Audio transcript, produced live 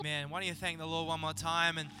Man, why don't you thank the Lord one more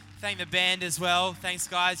time and thank the band as well. Thanks,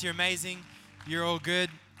 guys. You're amazing. You're all good.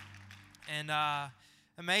 And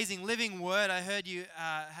amazing living word. I heard you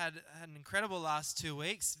had an incredible last 2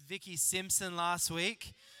 weeks. Vicky Simpson last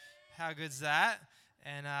week. How good's that?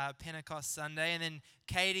 And Pentecost Sunday. And then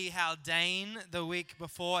Katie Haldane the week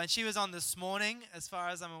before. And she was on this morning, as far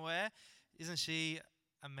as I'm aware. Isn't she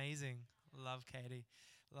amazing? Love Katie.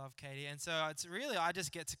 Love Katie. And so it's really, I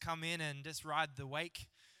just get to come in and just ride the wake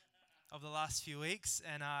of the last few weeks,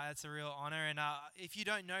 and it's a real honor. And if you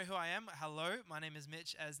don't know who I am, hello, my name is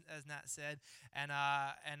Mitch, as Nat said, and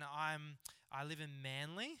I live in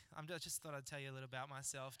Manly. I just thought I'd tell you a little about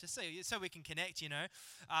myself, just so we can connect.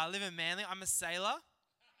 I live in Manly. I'm a sailor.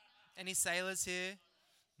 Any sailors here?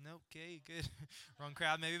 Nope. Okay, good. Wrong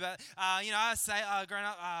crowd maybe, but I say growing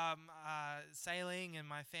up sailing, and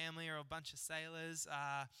my family are a bunch of sailors.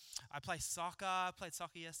 I play soccer. I played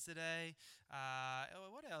soccer yesterday.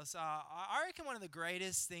 What else? I reckon one of the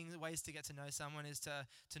greatest ways to get to know someone is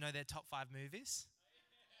to know their top 5 movies.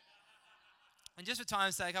 And just for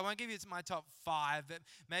time's sake, I won't give you my top 5, but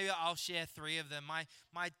maybe I'll share 3 of them.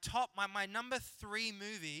 My number 3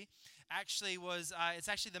 movie actually was, it's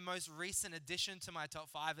actually the most recent addition to my top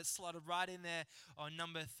 5. It's slotted right in there on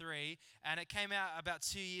number 3, and it came out about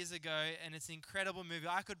 2 years ago, and it's an incredible movie.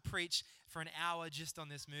 I could preach for an hour just on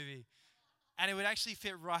this movie, and it would actually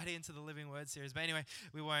fit right into the Living Word series. But anyway,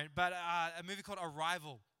 we won't. But a movie called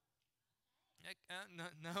Arrival.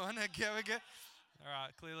 No one? Okay, we're good. All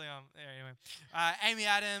right, clearly anyway. Amy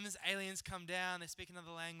Adams, aliens come down, they speak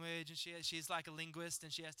another language, and she's like a linguist,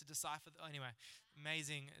 and she has to decipher. Anyway,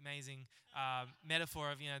 amazing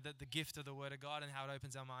metaphor of the gift of the Word of God and how it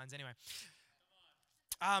opens our minds. Anyway,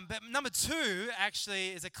 but number 2 actually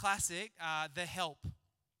is a classic, The Help.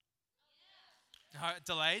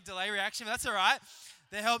 Delay reaction, but that's all right.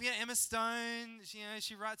 The Help, Emma Stone,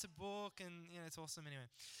 she writes a book, and it's awesome. Anyway,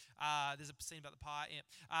 there's a scene about the pie.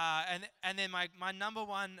 Yeah. And then my number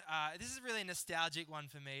 1. This is really a nostalgic one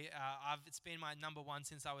for me. It's been my number 1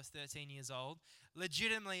 since I was 13 years old.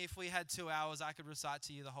 Legitimately, if we had 2 hours, I could recite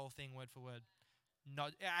to you the whole thing word for word.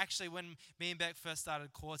 Not actually, when me and Beck first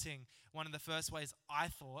started courting, one of the first ways I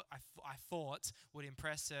thought would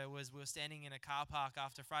impress her was we were standing in a car park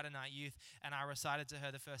after Friday Night Youth, and I recited to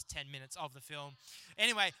her the first 10 minutes of the film.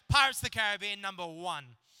 Anyway, Pirates of the Caribbean, number 1.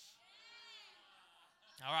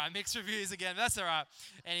 All right, mixed reviews again. That's all right.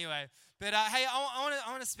 Anyway, but hey,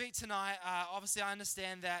 I want to speak tonight. Obviously, I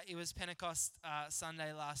understand that it was Pentecost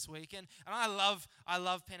Sunday last week, and I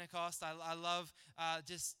love Pentecost. I love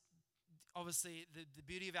just obviously the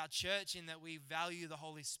beauty of our church in that we value the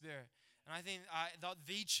Holy Spirit. And I think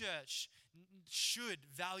the church should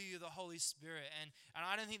value the Holy Spirit. And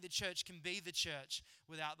I don't think the church can be the church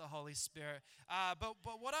without the Holy Spirit. But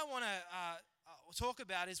what I want to talk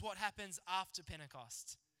about is what happens after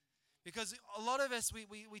Pentecost. Because a lot of us,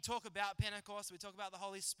 we talk about Pentecost, we talk about the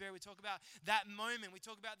Holy Spirit, we talk about that moment, we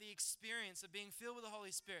talk about the experience of being filled with the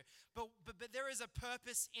Holy Spirit. But there is a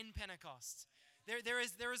purpose in Pentecost. There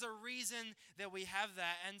is a reason that we have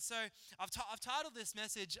that. And so I've titled this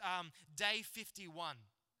message, Day 51.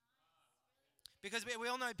 Because we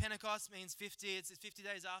all know Pentecost means 50. It's 50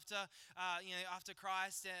 days after, after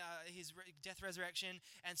Christ, his death, resurrection.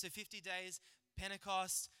 And so 50 days,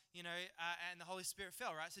 Pentecost, and the Holy Spirit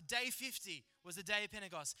fell, right? So day 50 was the day of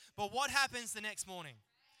Pentecost. But what happens the next morning?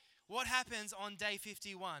 What happens on day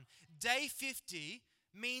 51? Day 50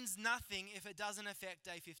 means nothing if it doesn't affect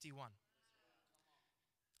day 51.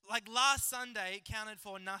 Like last Sunday counted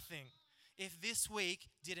for nothing if this week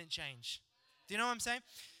didn't change. Do you know what I'm saying?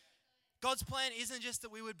 God's plan isn't just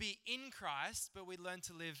that we would be in Christ, but we'd learn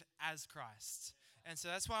to live as Christ. And so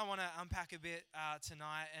that's why I want to unpack a bit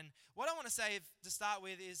tonight. And what I want to say to start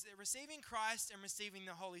with is that receiving Christ and receiving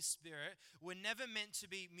the Holy Spirit were never meant to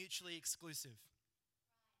be mutually exclusive.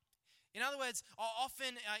 In other words,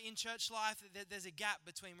 often in church life, there's a gap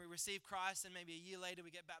between we receive Christ and maybe a year later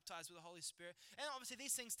we get baptized with the Holy Spirit. And obviously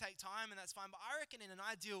these things take time and that's fine. But I reckon in an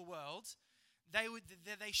ideal world,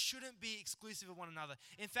 they shouldn't be exclusive of one another.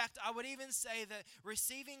 In fact, I would even say that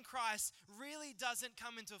receiving Christ really doesn't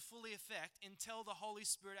come into fully effect until the Holy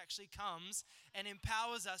Spirit actually comes and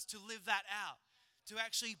empowers us to live that out, to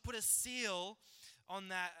actually put a seal on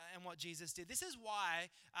that and what Jesus did. This is why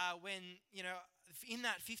when, in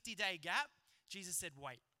that 50-day gap, Jesus said,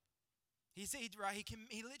 wait. He said, right,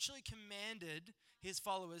 he literally commanded his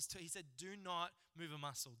followers he said, do not move a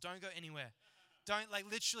muscle. Don't go anywhere. Don't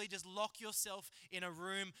literally just lock yourself in a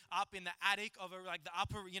room up in the attic of the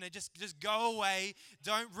upper, just go away.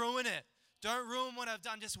 Don't ruin it. Don't ruin what I've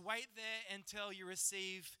done. Just wait there until you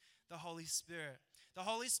receive the Holy Spirit. The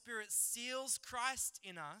Holy Spirit seals Christ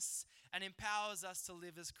in us and empowers us to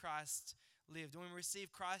live as Christ lived. When we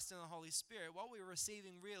receive Christ and the Holy Spirit, what we're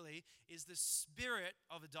receiving really is the spirit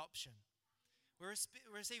of adoption. We're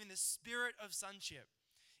receiving the spirit of sonship.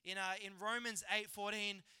 In Romans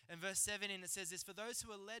 8:14 and verse 17, it says this, "For those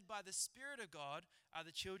who are led by the Spirit of God are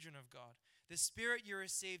the children of God. The Spirit you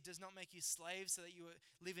received does not make you slaves so that you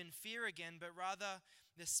live in fear again, but rather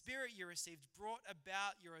the Spirit you received brought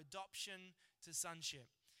about your adoption to sonship.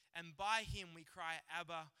 And by him we cry,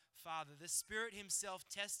 Abba, Father." The Spirit himself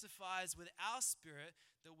testifies with our spirit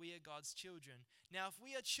that we are God's children. Now, if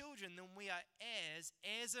we are children, then we are heirs,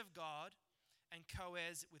 heirs of God, and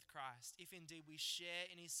co-heirs with Christ, if indeed we share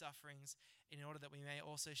in his sufferings, in order that we may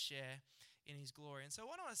also share in his glory. And so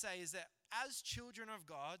what I want to say is that as children of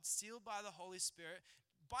God, sealed by the Holy Spirit,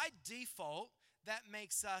 by default, that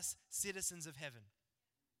makes us citizens of heaven.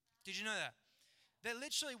 Did you know that? That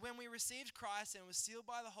literally when we received Christ and was sealed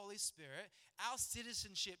by the Holy Spirit, our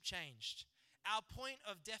citizenship changed. Our point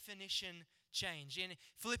of definition changed. In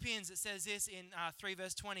Philippians, it says this in 3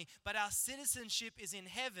 verse 20, "But our citizenship is in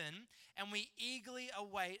heaven, and we eagerly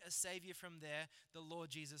await a Savior from there, the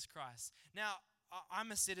Lord Jesus Christ." Now,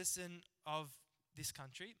 I'm a citizen of this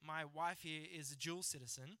country. My wife here is a dual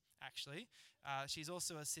citizen, actually. She's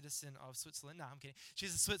also a citizen of Switzerland. No, I'm kidding.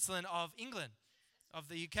 She's a citizen of England, of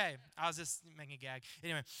the UK. I was just making a gag.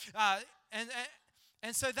 Anyway,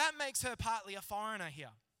 and so that makes her partly a foreigner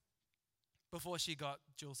here before she got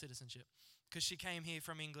dual citizenship, because she came here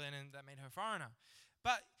from England and that made her a foreigner.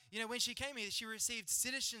 But, when she came here, she received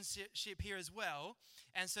citizenship here as well.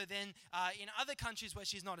 And so then in other countries where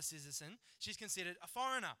she's not a citizen, she's considered a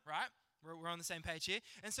foreigner, right? We're on the same page here.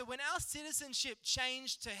 And so when our citizenship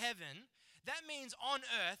changed to heaven, that means on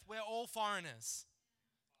earth, we're all foreigners.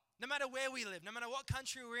 No matter where we live, no matter what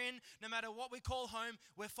country we're in, no matter what we call home,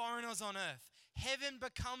 we're foreigners on earth. Heaven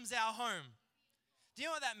becomes our home. Do you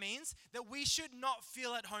know what that means? That we should not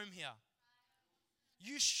feel at home here.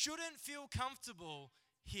 You shouldn't feel comfortable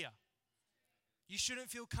here. You shouldn't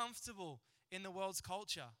feel comfortable in the world's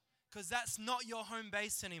culture, because that's not your home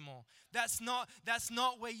base anymore. That's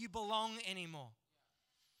not where you belong anymore.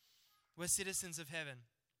 We're citizens of heaven.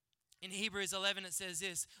 In Hebrews 11, it says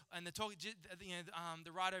this, and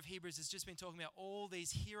the writer of Hebrews has just been talking about all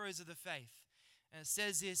these heroes of the faith. And it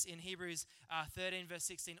says this in Hebrews 13, verse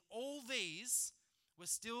 16, "All these were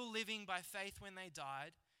still living by faith when they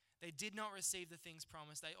died. They did not receive the things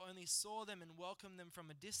promised. They only saw them and welcomed them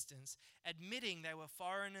from a distance, admitting they were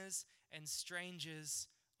foreigners and strangers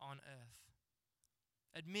on earth."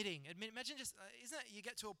 Imagine just, isn't it, you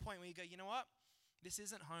get to a point where you go, you know what? This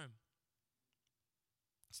isn't home.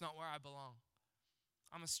 It's not where I belong.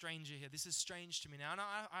 I'm a stranger here. This is strange to me now.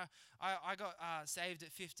 And I got saved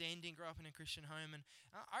at 15, didn't grow up in a Christian home. And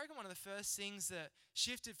I reckon one of the first things that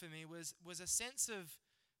shifted for me was a sense of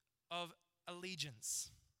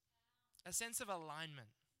allegiance, a sense of alignment.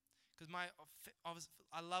 Because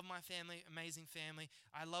I love my family, amazing family.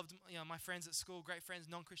 I loved my friends at school, great friends,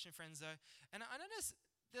 non-Christian friends though. And I noticed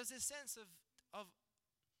there's this sense of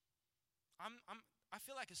I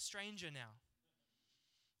feel like a stranger now.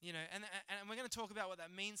 And we're going to talk about what that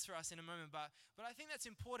means for us in a moment, but I think that's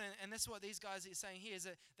important, and that's what these guys are saying here, is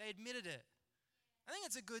that they admitted it. I think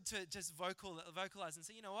it's good to just vocalize and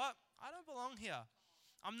say, you know what? I don't belong here.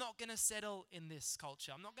 I'm not going to settle in this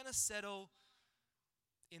culture. I'm not going to settle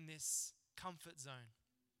in this comfort zone,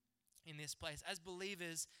 in this place. As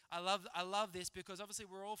believers, I love this, because obviously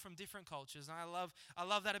we're all from different cultures, and I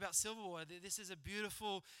love that about Silverwater. This is a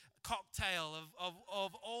beautiful cocktail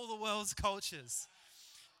of all the world's cultures.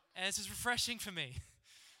 And it's just refreshing for me,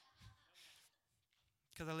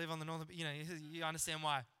 because I live on the northern. You understand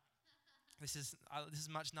why. This is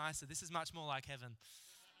much nicer. This is much more like heaven.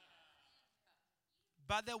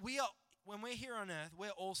 But that when we're here on earth, we're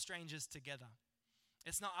all strangers together.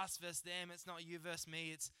 It's not us versus them. It's not you versus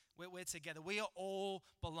me. We're together. We are all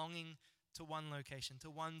belonging to one location, to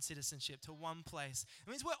one citizenship, to one place. It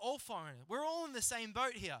means we're all foreigners. We're all in the same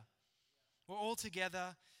boat here. We're all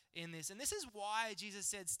together in this. And this is why Jesus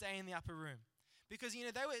said, stay in the upper room. Because, they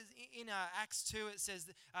were in Acts 2, it says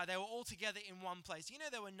they were all together in one place.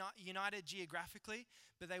 They were not united geographically,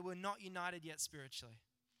 but they were not united yet spiritually.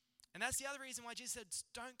 And that's the other reason why Jesus said,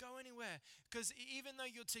 don't go anywhere. Because even though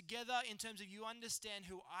you're together in terms of you understand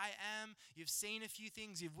who I am, you've seen a few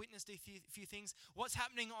things, you've witnessed a few things, what's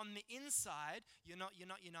happening on the inside, you're not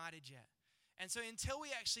united yet. And so until we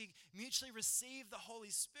actually mutually receive the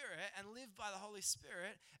Holy Spirit and live by the Holy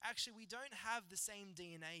Spirit, actually we don't have the same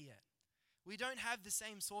DNA yet. We don't have the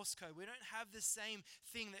same source code. We don't have the same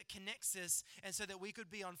thing that connects us, and so that we could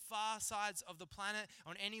be on far sides of the planet,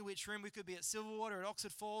 on any which room. We could be at Silverwater, at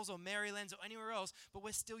Oxford Falls, or Marylands, or anywhere else, but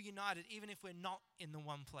we're still united, even if we're not in the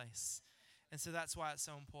one place. And so that's why it's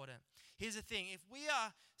so important. Here's the thing. If we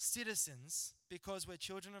are citizens, because we're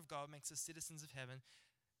children of God, makes us citizens of heaven,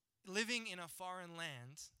 living in a foreign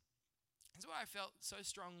land, is what I felt so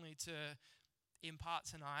strongly to impart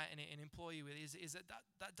tonight and implore you with is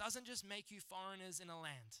that doesn't just make you foreigners in a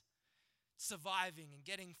land, surviving and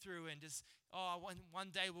getting through and just, one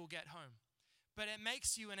day we'll get home. But it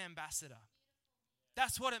makes you an ambassador.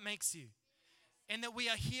 That's what it makes you. And that we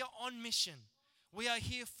are here on mission. We are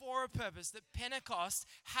here for a purpose, that Pentecost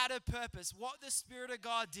had a purpose. What the Spirit of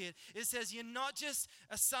God did, it says you're not just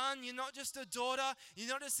a son, you're not just a daughter, you're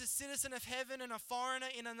not just a citizen of heaven and a foreigner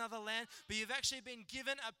in another land, but you've actually been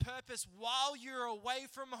given a purpose while you're away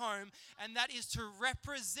from home, and that is to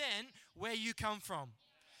represent where you come from,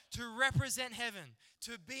 to represent heaven,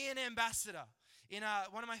 to be an ambassador. In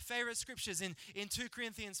one of my favorite scriptures, in 2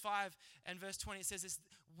 Corinthians 5 and verse 20, it says this: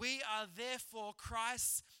 we are therefore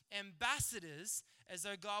Christ's ambassadors, as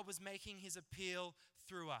though God was making his appeal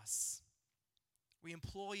through us. We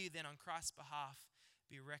implore you then on Christ's behalf,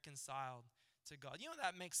 be reconciled to God. You know what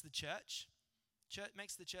that makes the church? Church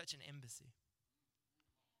makes the church an embassy.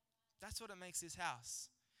 That's what it makes this house.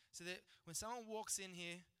 So that when someone walks in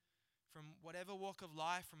here from whatever walk of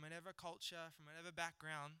life, from whatever culture, from whatever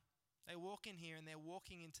background, they walk in here and they're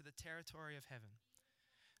walking into the territory of heaven.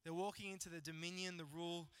 They're walking into the dominion, the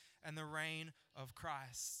rule, and the reign of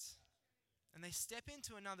Christ. And they step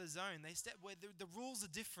into another zone. They step where the rules are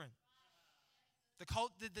different. The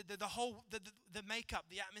makeup,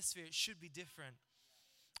 the atmosphere, it should be different.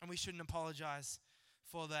 And we shouldn't apologize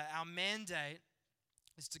for that. Our mandate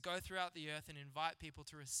is to go throughout the earth and invite people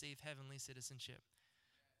to receive heavenly citizenship.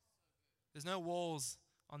 There's no walls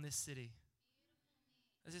on this city.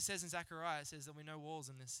 As it says in Zechariah, it says that we no walls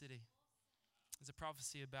in this city. There's a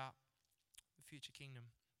prophecy about the future kingdom.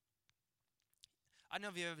 I don't know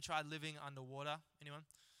if you've ever tried living underwater. Anyone?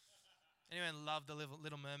 Anyone love the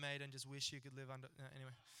Little Mermaid and just wish you could live under? No,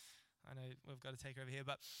 anyway, I know we've got to take her over here,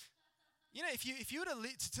 but you know, if you were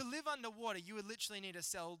to live underwater, you would literally need a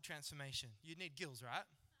cell transformation. You'd need gills, right?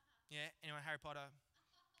 Yeah. Anyway, Harry Potter.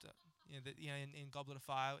 In Goblet of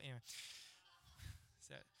Fire. Anyway,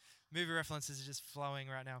 so movie references are just flowing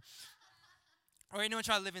right now. Or anyone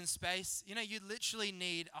try to live in space, you literally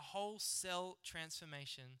need a whole cell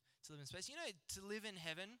transformation to live in space. To live in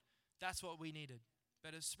heaven, that's what we needed.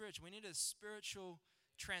 But as spiritual, we need a spiritual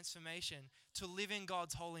transformation to live in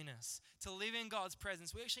God's holiness, to live in God's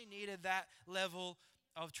presence. We actually needed that level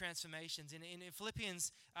of transformations. In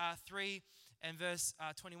Philippians 3 and verse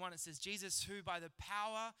 21, it says, Jesus, who by the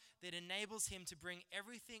power that enables him to bring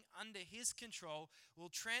everything under his control, will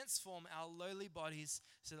transform our lowly bodies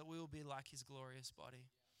so that we will be like his glorious body.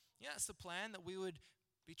 It's the plan, that we would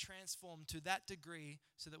be transformed to that degree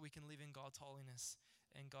so that we can live in God's holiness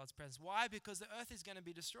and God's presence. Why? Because the earth is going to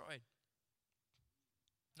be destroyed.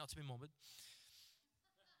 Not to be morbid.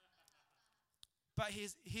 But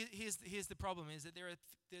here's the problem, is that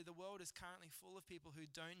the world is currently full of people who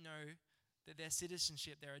don't know that their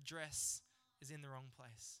citizenship, their address, is in the wrong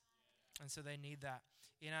place. And so they need that.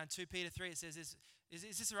 In 2 Peter 3, it says this.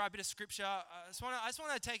 Is this the right bit of scripture? I just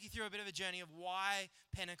want to take you through a bit of a journey of why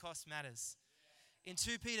Pentecost matters. In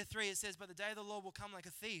 2 Peter 3, it says, but the day of the Lord will come like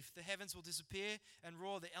a thief. The heavens will disappear and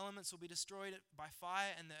roar. The elements will be destroyed by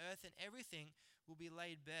fire, and the earth and everything will be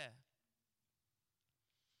laid bare.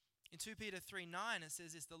 In 2 Peter 3:9, it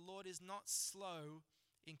says this, the Lord is not slow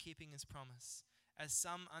in keeping his promise, as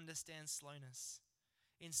some understand slowness.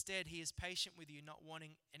 Instead, he is patient with you, not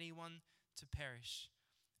wanting anyone to perish,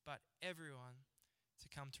 but everyone to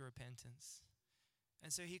come to repentance.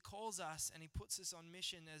 And so he calls us and he puts us on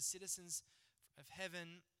mission as citizens of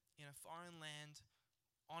heaven in a foreign land,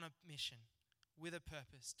 on a mission with a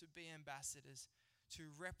purpose, to be ambassadors, to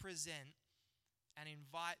represent and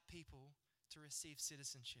invite people to receive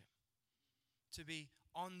citizenship, to be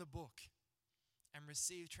on the book and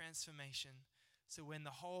receive transformation. So when the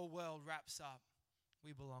whole world wraps up,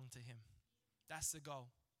 we belong to him. That's the goal.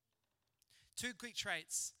 2 quick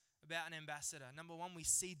traits about an ambassador. Number one, we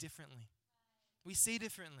see differently. We see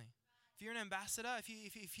differently. If you're an ambassador,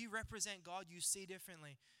 if you represent God, you see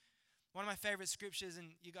differently. One of my favorite scriptures, and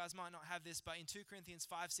you guys might not have this, but in 2 Corinthians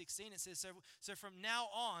 5:16, it says, so from now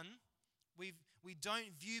on, we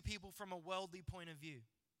don't view people from a worldly point of view.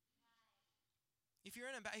 If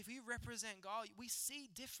you represent God, we see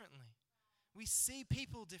differently. We see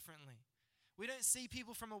people differently. We don't see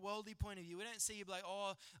people from a worldly point of view. We don't see you like,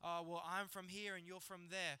 well, I'm from here and you're from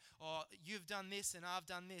there. Or you've done this and I've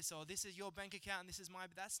done this. Or this is your bank account and this is my...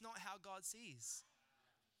 That's not how God sees.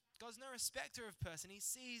 God's no respecter of person. He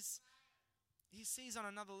sees on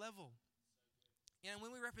another level. And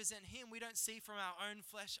when we represent Him, we don't see from our own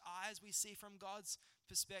flesh eyes. We see from God's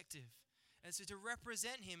perspective. And so to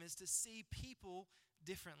represent Him is to see people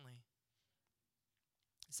differently.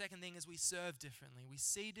 The second thing is we serve differently. We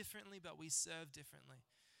see differently, but we serve differently.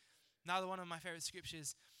 Another one of my favorite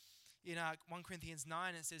scriptures in 1 Corinthians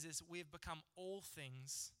 9, it says this: we have become all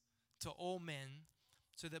things to all men,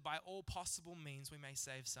 so that by all possible means we may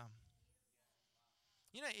save some.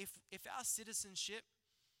 You know, if our citizenship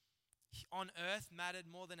on earth mattered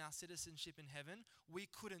more than our citizenship in heaven, we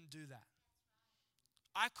couldn't do that.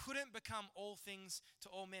 I couldn't become all things to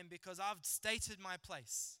all men because I've stated my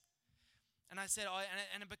place. And I said,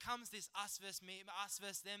 and it becomes this us versus me, us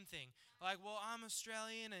versus them thing. Like, well, I'm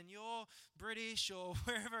Australian and you're British or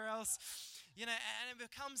wherever else. You know, and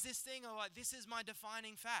it becomes this thing of like, this is my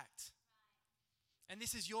defining fact. And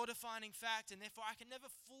this is your defining fact. And therefore, I can never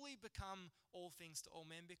fully become all things to all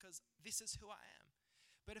men because this is who I am.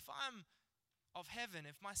 But if I'm of heaven,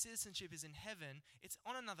 if my citizenship is in heaven, it's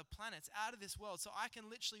on another planet. It's out of this world. So I can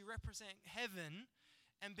literally represent heaven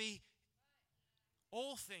and be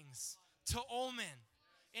all things to all men,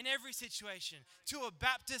 in every situation. To a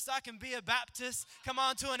Baptist, I can be a Baptist. Come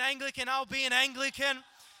on, to an Anglican, I'll be an Anglican.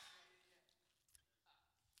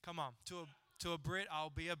 Come on, to a Brit,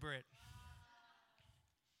 I'll be a Brit.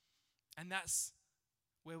 And that's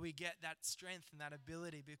where we get that strength and that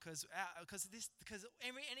ability because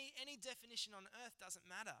any definition on earth doesn't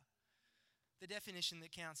matter. The definition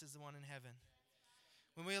that counts is the one in heaven.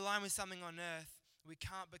 When we align with something on earth, we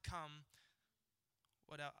can't become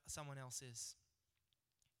what someone else is.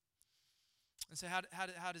 And so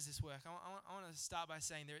how does this work? I want to start by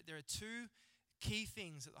saying there are two key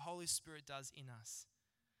things that the Holy Spirit does in us.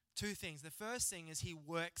 Two things. The first thing is He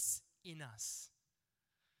works in us.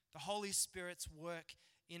 The Holy Spirit's work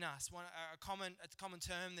in us. A common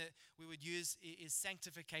term that we would use is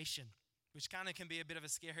sanctification, which kind of can be a bit of a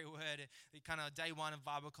scary word. Kind of day one of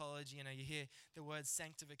Bible college, you hear the word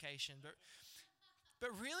sanctification. But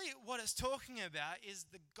really what it's talking about is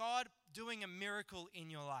the God doing a miracle in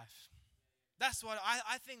your life. That's what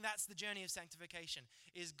I think that's the journey of sanctification,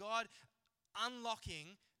 is God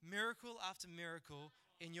unlocking miracle after miracle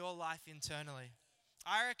in your life internally.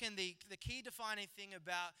 I reckon the key defining thing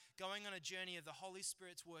about going on a journey of the Holy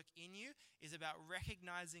Spirit's work in you is about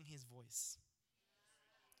recognizing His voice.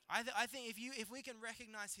 I think if we can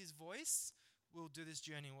recognize His voice, we'll do this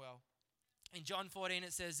journey well. In John 14,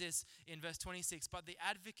 it says this in verse 26, but the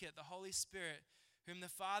advocate, the Holy Spirit, whom the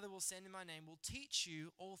Father will send in my name, will teach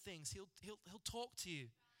you all things. He'll talk to you.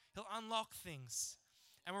 He'll unlock things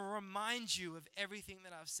and will remind you of everything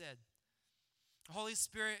that I've said. The Holy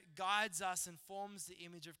Spirit guides us and forms the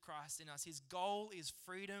image of Christ in us. His goal is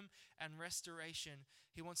freedom and restoration.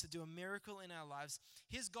 He wants to do a miracle in our lives.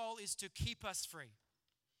 His goal is to keep us free,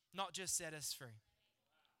 not just set us free.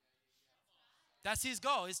 That's His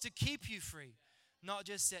goal, is to keep you free, not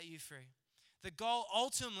just set you free. The goal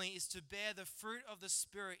ultimately is to bear the fruit of the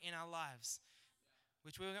Spirit in our lives,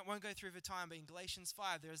 which we won't go through for time, but in Galatians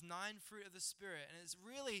 5, there is 9 fruit of the Spirit. And it's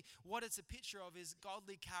really what it's a picture of is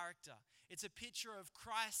godly character. It's a picture of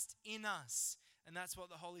Christ in us. And that's what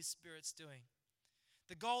the Holy Spirit's doing.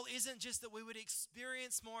 The goal isn't just that we would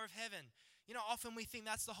experience more of heaven. Often we think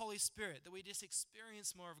that's the Holy Spirit, that we just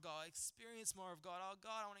experience more of God, Oh,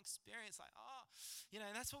 God, I want to experience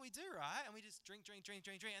and that's what we do, right? And we just drink.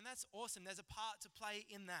 And that's awesome. There's a part to play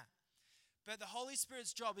in that. But the Holy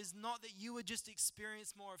Spirit's job is not that you would just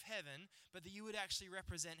experience more of heaven, but that you would actually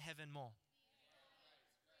represent heaven more.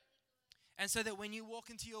 And so that when you walk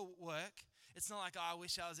into your work, it's not like, I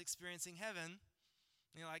wish I was experiencing heaven,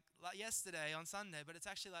 like yesterday on Sunday, but it's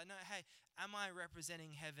actually like, no, hey, am I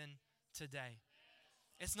representing heaven today?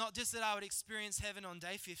 It's not just that I would experience heaven on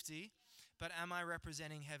day 50, but am I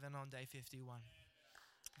representing heaven on day 51?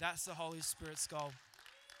 That's the Holy Spirit's goal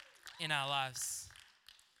in our lives.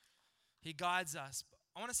 He guides us.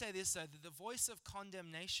 I want to say this though, that the voice of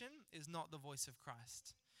condemnation is not the voice of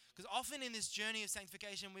Christ. Because often in this journey of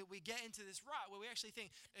sanctification, we get into this rut where we actually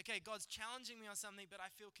think, okay, God's challenging me on something, but I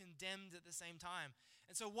feel condemned at the same time.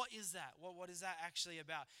 And so what is that? What is that actually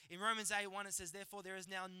about? In Romans 8:1, it says, therefore there is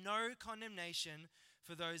now no condemnation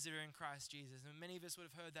for those that are in Christ Jesus. And many of us would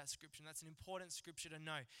have heard that scripture. And that's an important scripture to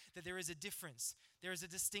know, that there is a difference. There is a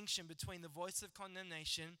distinction between the voice of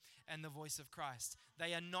condemnation and the voice of Christ.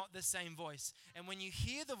 They are not the same voice. And when you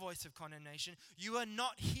hear the voice of condemnation, you are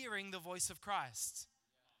not hearing the voice of Christ.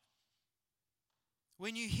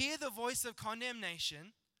 When you hear the voice of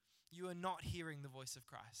condemnation, you are not hearing the voice of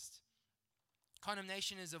Christ.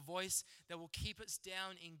 Condemnation is a voice that will keep us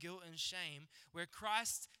down in guilt and shame. Where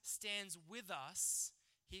Christ stands with us,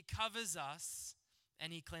 he covers us,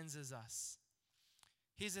 and he cleanses us.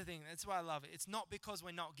 Here's the thing, that's why I love it. It's not because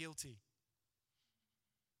we're not guilty.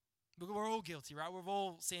 We're all guilty, right? We've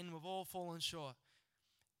all sinned, we've all fallen short.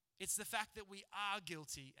 It's the fact that we are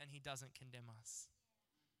guilty and he doesn't condemn us.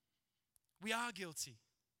 We are guilty.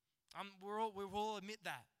 We all admit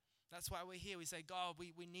that. That's why we're here. We say, God,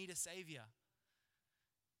 we need a Savior.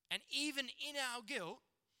 And even in our guilt,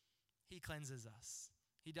 he cleanses us.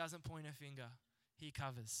 He doesn't point a finger. He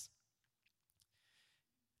covers.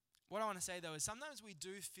 What I want to say, though, is sometimes we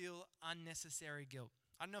do feel unnecessary guilt.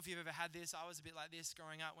 I don't know if you've ever had this. I was a bit like this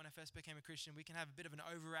growing up when I first became a Christian. We can have a bit of an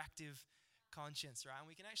overactive conscience, right? And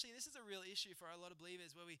we can actually, this is a real issue for a lot of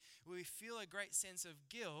believers where we feel a great sense of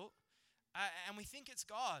guilt and we think it's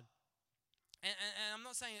God. And I'm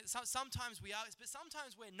not saying sometimes we are, but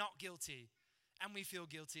sometimes we're not guilty and we feel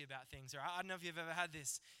guilty about things, right? I don't know if you've ever had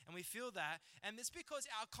this. And we feel that. And it's because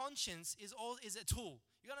our conscience is a tool.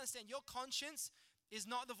 You got to understand, your conscience is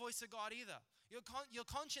not the voice of God either. Your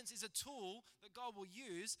conscience is a tool that God will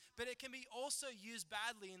use, but it can be also used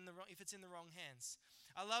badly if it's in the wrong hands.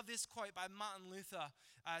 I love this quote by Martin Luther.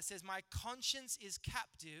 It says, "My conscience is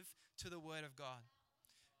captive to the word of God."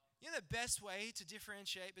 You know the best way to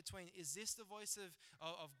differentiate between, is this the voice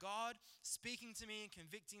of God speaking to me and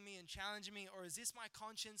convicting me and challenging me, or is this my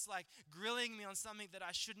conscience like grilling me on something that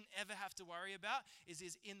I shouldn't ever have to worry about,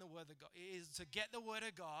 is in the word of God. It is to get the word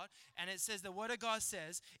of God. And it says, the word of God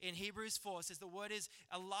says in Hebrews 4, it says the word is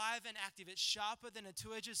alive and active. It's sharper than a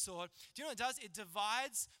two-edged sword. Do you know what it does? It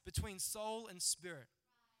divides between soul and spirit.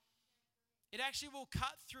 It actually will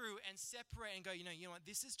cut through and separate and go, you know what,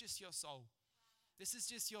 this is just your soul. This is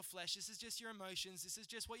just your flesh. This is just your emotions. This is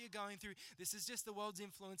just what you're going through. This is just the world's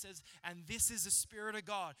influences. And this is the Spirit of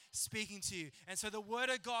God speaking to you. And so the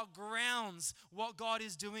Word of God grounds what God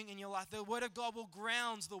is doing in your life. The Word of God will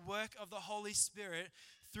ground the work of the Holy Spirit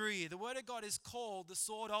through you. The Word of God is called the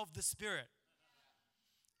sword of the Spirit.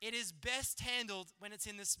 It is best handled when it's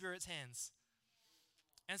in the Spirit's hands.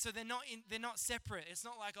 And so they're not separate. It's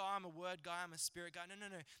not like, oh, I'm a word guy, I'm a spirit guy. No.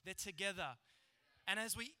 They're together. And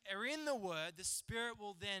as we are in the word, the Spirit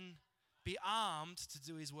will then be armed to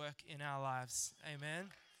do his work in our lives.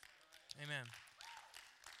 Amen. Amen.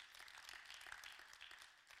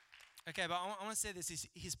 Okay, but I want to say this.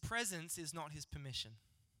 His presence is not his permission.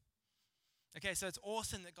 Okay, so it's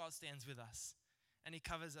awesome that God stands with us. And he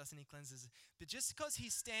covers us and he cleanses us. But just because he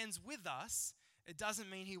stands with us, it doesn't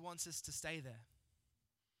mean he wants us to stay there.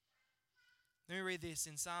 Let me read this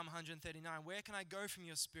in Psalm 139. Where can I go from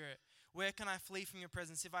your Spirit? Where can I flee from your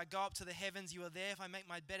presence? If I go up to the heavens, you are there. If I make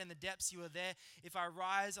my bed in the depths, you are there. If I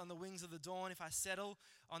rise on the wings of the dawn, if I settle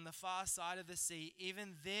on the far side of the sea,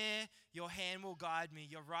 even there your hand will guide me.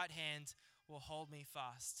 Your right hand will hold me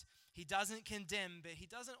fast. He doesn't condemn, but he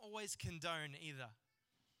doesn't always condone either.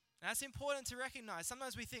 And that's important to recognize.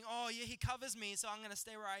 Sometimes we think, oh yeah, he covers me, so I'm going to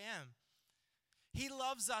stay where I am. He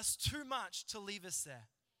loves us too much to leave us there.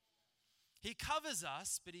 He covers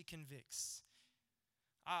us, but he convicts.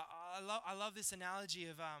 I love this analogy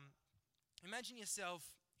of imagine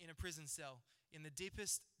yourself in a prison cell, in the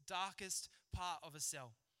deepest, darkest part of a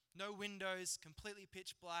cell. No windows, completely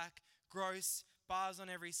pitch black, gross, bars on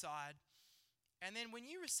every side. And then when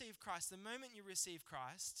you receive Christ, the moment you receive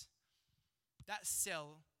Christ, that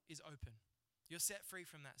cell is open. You're set free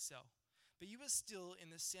from that cell. But you are still in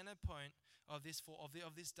the center point of this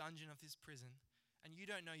dungeon, of this prison, and you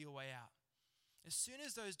don't know your way out. As soon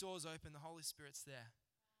as those doors open, the Holy Spirit's there.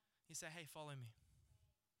 You say, hey, follow me.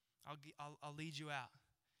 I'll lead you out.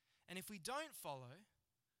 And if we don't follow,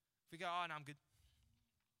 if we go, oh, no, I'm good,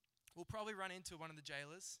 we'll probably run into one of the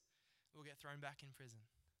jailers. We'll get thrown back in prison.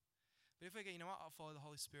 But if we go, you know what, I'll follow the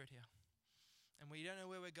Holy Spirit here. And we don't know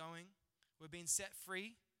where we're going. We're being set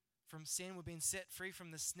free from sin. We're being set free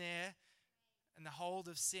from the snare and the hold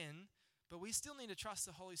of sin. But we still need to trust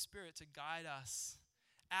the Holy Spirit to guide us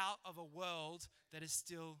out of a world that is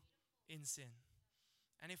still in sin.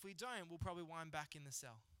 And if we don't, we'll probably wind back in the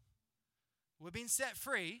cell. We're being set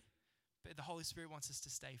free, but the Holy Spirit wants us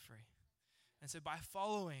to stay free. And so by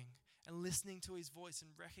following and listening to his voice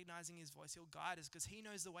and recognizing his voice, he'll guide us because he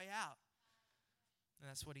knows the way out. And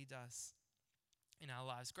that's what he does in our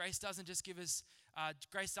lives. Grace doesn't just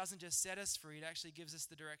set us free. It actually gives us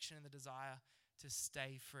the direction and the desire to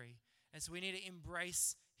stay free. And so we need to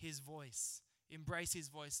embrace his voice. Embrace his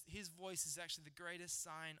voice. His voice is actually the greatest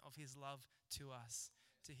sign of his love to us,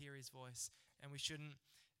 to hear his voice. And we shouldn't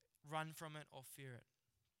run from it or fear it.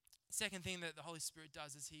 Second thing that the Holy Spirit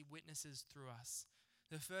does is he witnesses through us.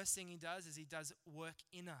 The first thing he does is he does work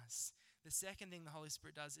in us. The second thing the Holy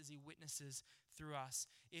Spirit does is he witnesses through us.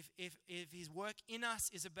 If his work in us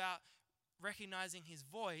is about recognizing his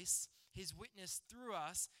voice, his witness through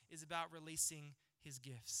us is about releasing his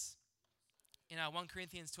gifts. In 1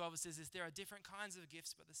 Corinthians 12, it says this: there are different kinds of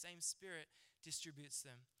gifts, but the same Spirit distributes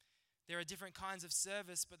them. There are different kinds of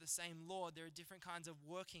service, but the same Lord. There are different kinds of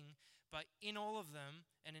working, but in all of them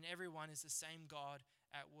and in everyone is the same God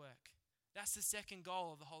at work. That's the second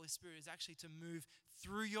goal of the Holy Spirit, is actually to move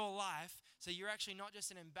through your life. So you're actually not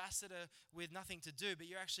just an ambassador with nothing to do, but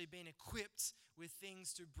you're actually being equipped with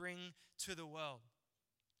things to bring to the world.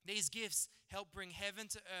 These gifts help bring heaven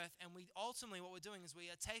to earth, and we ultimately, what we're doing is we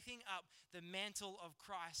are taking up the mantle of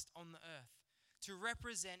Christ on the earth to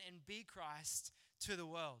represent and be Christ to the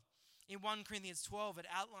world. In 1 Corinthians 12, it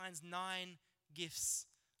outlines 9 gifts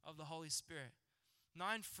of the Holy Spirit.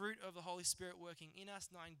 9 fruit of the Holy Spirit working in us,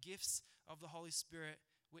 9 gifts of the Holy Spirit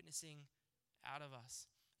witnessing out of us.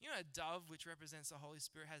 You know, a dove, which represents the Holy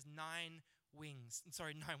Spirit, has 9 wings.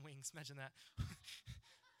 9 wings, imagine that.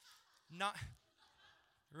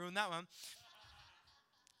 Ruined that one.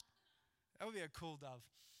 That would be a cool dove.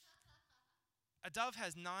 A dove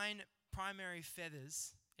has 9 primary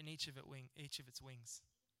feathers in each of its wings.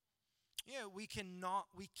 Yeah, we cannot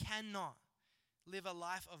live a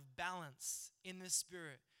life of balance in the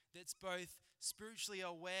Spirit that's both spiritually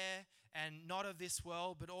aware and not of this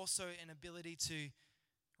world, but also an ability to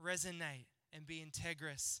resonate and be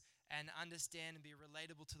integrous and understand and be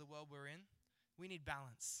relatable to the world we're in. We need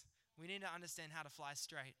balance. We need to understand how to fly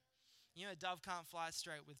straight. You know, a dove can't fly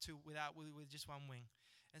straight with just one wing.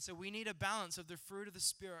 And so we need a balance of the fruit of the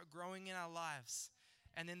Spirit growing in our lives,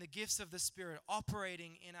 and then the gifts of the Spirit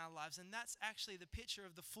operating in our lives. And that's actually the picture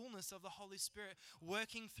of the fullness of the Holy Spirit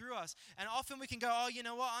working through us. And often we can go, oh, you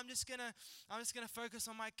know what, I'm just gonna focus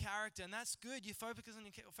on my character. And that's good. You focus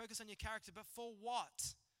on your character, but for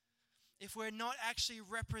what? If we're not actually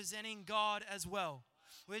representing God as well.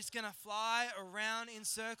 We're just going to fly around in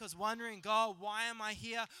circles wondering, God, why am I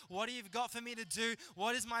here? What have you got for me to do?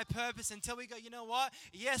 What is my purpose? Until we go, you know what?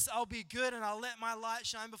 Yes, I'll be good and I'll let my light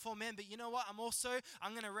shine before men. But you know what? I'm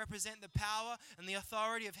going to represent the power and the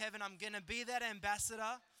authority of heaven. I'm going to be that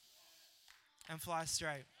ambassador and fly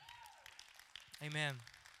straight. Amen.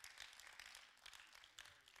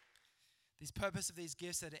 The purpose of these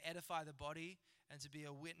gifts are to edify the body and to be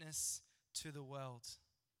a witness to the world.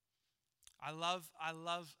 I love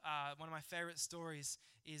one of my favorite stories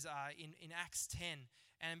is in Acts 10.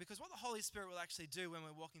 And because what the Holy Spirit will actually do when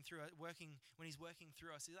when he's working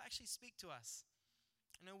through us, he'll actually speak to us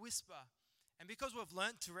in a whisper. And because we've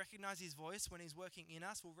learnt to recognize his voice when he's working in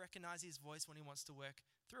us, we'll recognize his voice when he wants to work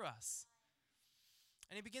through us.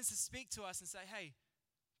 And he begins to speak to us and say, hey,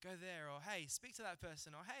 go there, or hey, speak to that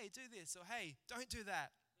person, or hey, do this, or hey, don't do that.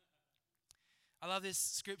 I love this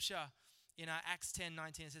scripture. In Acts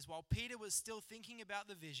 10:19, it says, while Peter was still thinking about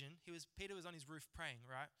the vision, Peter was on his roof praying,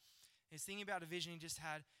 right? He was thinking about a vision he just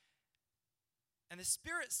had. And the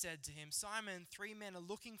Spirit said to him, Simon, 3 men are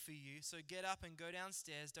looking for you, so get up and go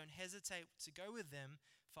downstairs. Don't hesitate to go with them,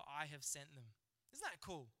 for I have sent them. Isn't that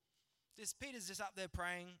cool? Peter's just up there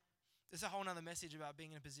praying. There's a whole other message about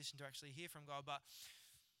being in a position to actually hear from God. But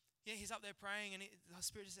yeah, he's up there praying, and the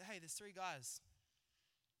Spirit just said, hey, there's 3 guys.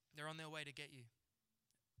 They're on their way to get you.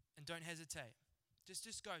 And don't hesitate.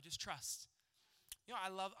 Just go. Just trust. You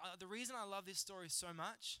know, the reason I love this story so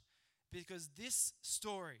much, because this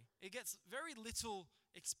story, it gets very little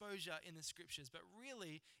exposure in the scriptures, but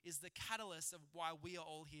really is the catalyst of why we are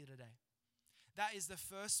all here today. That is the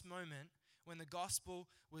first moment when the gospel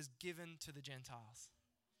was given to the Gentiles.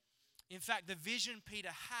 In fact, the vision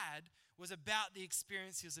Peter had was about the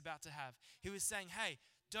experience he was about to have. He was saying, hey,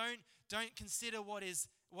 don't consider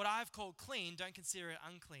what I've called clean, don't consider it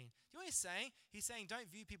unclean. You know what he's saying? He's saying don't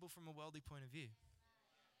view people from a worldly point of view.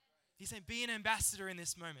 He's saying be an ambassador in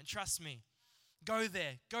this moment. Trust me. Go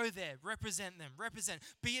there, represent them,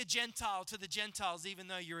 Be a Gentile to the Gentiles even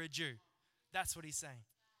though you're a Jew. That's what he's saying.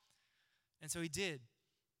 And so he did.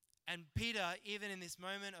 And Peter, even in this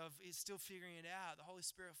moment of he's still figuring it out, the Holy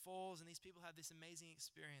Spirit falls and these people have this amazing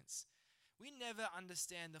experience. We never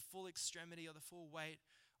understand the full extremity or the full weight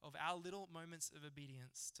of our little moments of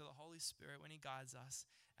obedience to the Holy Spirit when he guides us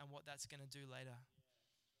and what that's going to do later.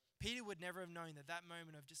 Peter would never have known that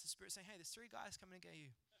moment of just the Spirit saying, hey, there's 3 guys coming to get you.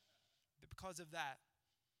 But because of that,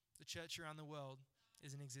 the church around the world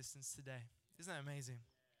is in existence today. Isn't that amazing?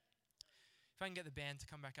 If I can get the band to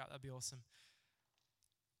come back up, that'd be awesome.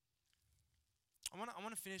 I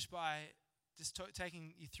want to finish by just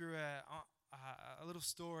taking you through a little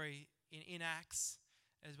story in Acts.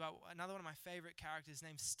 It's about another one of my favorite characters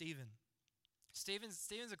named Stephen.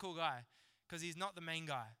 Stephen's a cool guy because he's not the main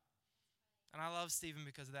guy. And I love Stephen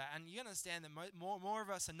because of that. And you understand that more of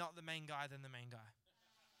us are not the main guy than the main guy.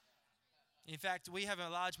 In fact, we have a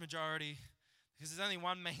large majority because there's only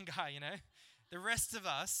one main guy, you know. The rest of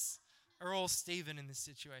us are all Stephen in this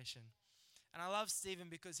situation. And I love Stephen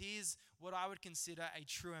because he is what I would consider a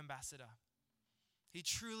true ambassador. He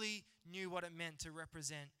truly knew what it meant to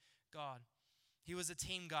represent God. He was a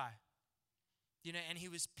team guy, you know, and he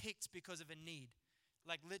was picked because of a need.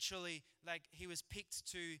 Like literally, like he was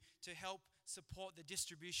picked to help support the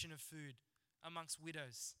distribution of food amongst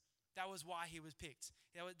widows. That was why he was picked.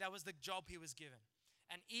 That was the job he was given.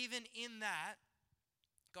 And even in that,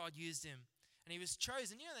 God used him. And he was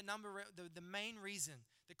chosen. You know the main reason,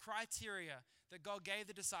 the criteria that God gave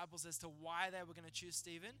the disciples as to why they were going to choose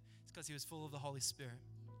Stephen is because he was full of the Holy Spirit.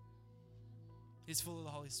 He's full of the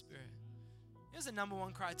Holy Spirit. Here's the number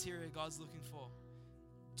one criteria God's looking for.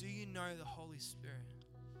 Do you know the Holy Spirit?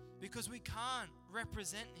 Because we can't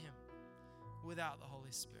represent him without the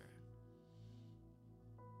Holy Spirit.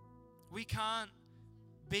 We can't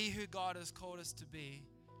be who God has called us to be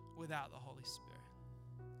without the Holy Spirit.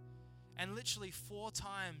 And literally 4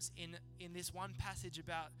 times in this one passage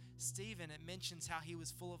about Stephen, it mentions how he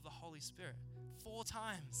was full of the Holy Spirit. 4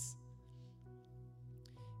 times.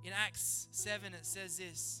 In Acts 7, it says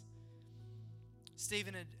this.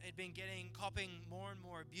 Stephen had been copying more and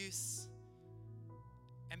more abuse.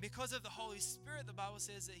 And because of the Holy Spirit, the Bible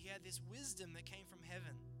says that he had this wisdom that came from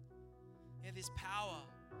heaven. He had this power.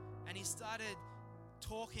 And he started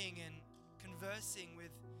talking and conversing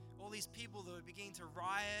with all these people that were beginning to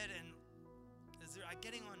riot and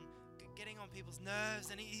getting on people's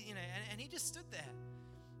nerves. And he just stood there.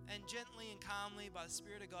 And gently and calmly, by the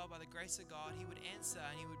Spirit of God, by the grace of God, he would answer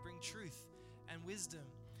and he would bring truth and wisdom.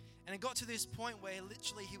 And it got to this point where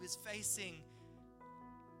literally he was facing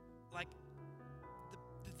like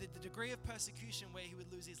the degree of persecution where he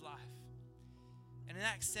would lose his life. And in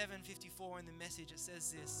Acts 7:54 in the message, it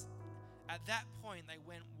says this. At that point, they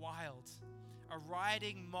went wild. A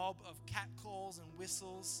rioting mob of catcalls and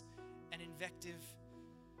whistles and invective.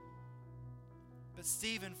 But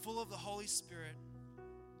Stephen, full of the Holy Spirit,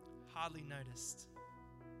 hardly noticed.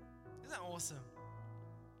 Isn't that awesome?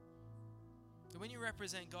 So when you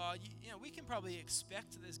represent God, we can probably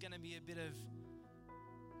expect that there's going to be a bit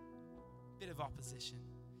of opposition,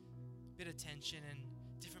 a bit of tension, and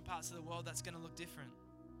different parts of the world that's going to look different.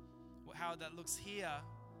 How that looks here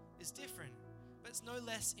is different, but it's no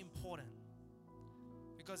less important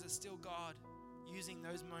because it's still God using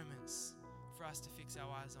those moments for us to fix our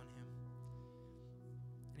eyes on him.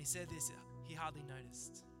 And he said this, he hardly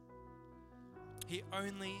noticed. He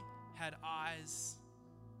only had eyes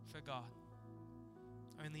for God.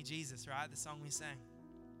 Only Jesus, right? The song we sang.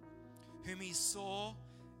 Whom he saw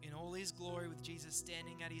in all his glory with Jesus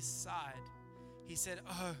standing at his side. He said,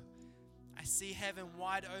 oh, I see heaven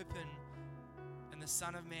wide open and the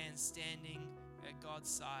Son of Man standing at God's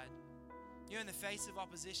side. In the face of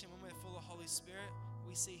opposition, when we're full of Holy Spirit,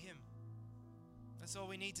 we see him. That's all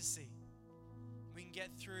we need to see. We can get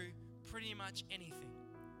through pretty much anything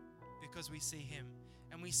because we see him.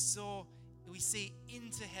 And we see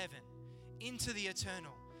into heaven, into the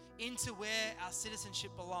eternal, into where our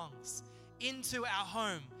citizenship belongs, into our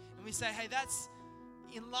home. And we say, hey, that's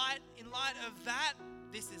in light of that,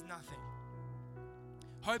 this is nothing.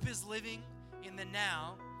 Hope is living in the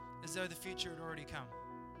now as though the future had already come.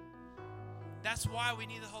 That's why we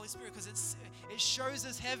need the Holy Spirit, because it shows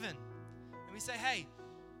us heaven. And we say, hey,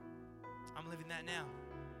 I'm living that now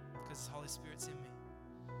because the Holy Spirit's in me.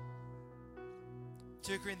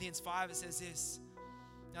 2 Corinthians 5, it says this.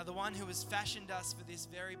 Now the one who has fashioned us for this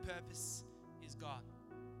very purpose is God,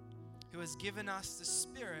 who has given us the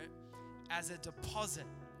Spirit as a deposit,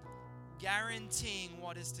 guaranteeing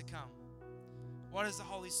what is to come. What is the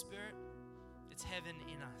Holy Spirit? It's heaven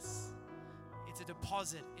in us. It's a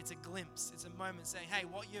deposit. It's a glimpse. It's a moment saying, hey,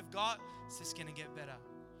 what you've got, it's just going to get better.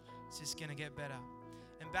 It's just going to get better.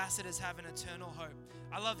 Ambassadors have an eternal hope.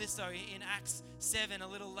 I love this though. In Acts 7, a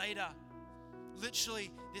little later,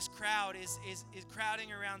 literally this crowd is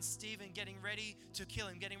crowding around Stephen, getting ready to kill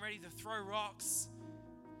him, getting ready to throw rocks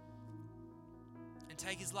and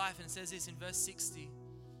take his life. And it says this in verse 60.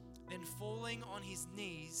 Then falling on his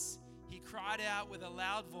knees, he cried out with a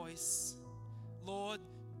loud voice, Lord,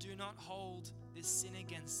 do not hold this sin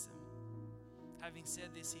against them. Having said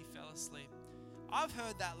this, he fell asleep. I've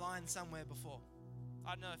heard that line somewhere before.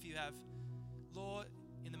 I don't know if you have. Lord,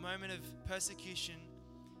 in the moment of persecution,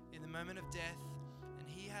 in the moment of death, and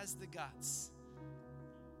he has the guts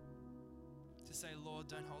to say, Lord,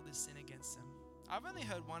 don't hold this sin against them. I've only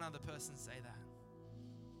heard one other person say that.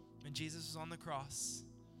 When Jesus was on the cross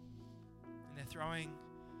and they're throwing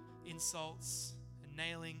insults and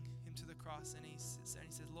nailing him to the cross, and he sits there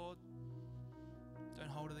and he says, Lord, don't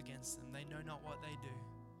hold it against them. They know not what they do.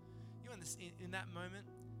 You know, in that moment,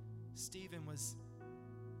 Stephen was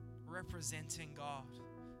representing God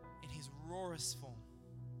in his rawest form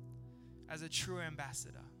as a true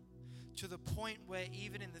ambassador, to the point where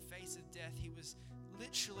even in the face of death, he was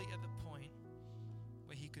literally at the point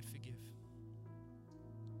where he could forgive.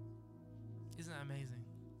 Isn't that amazing?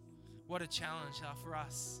 What a challenge for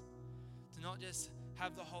us to not just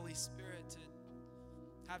have the Holy Spirit,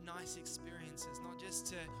 to have nice experiences, not just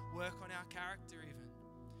to work on our character even,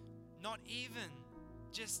 not even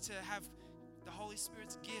just to have the Holy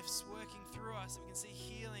Spirit's gifts working through us, and we can see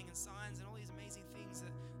healing and signs and all these amazing things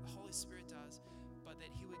that the Holy Spirit does, but that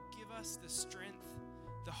he would give us the strength,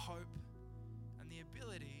 the hope, and the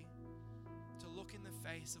ability to look in the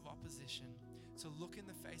face of opposition, to look in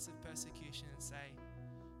the face of persecution and say,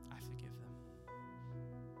 I forgive them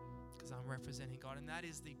because I'm representing God. And that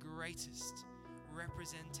is the greatest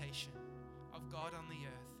representation of God on the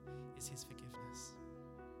earth, is his forgiveness.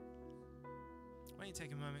 Why don't you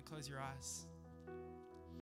take a moment, close your eyes.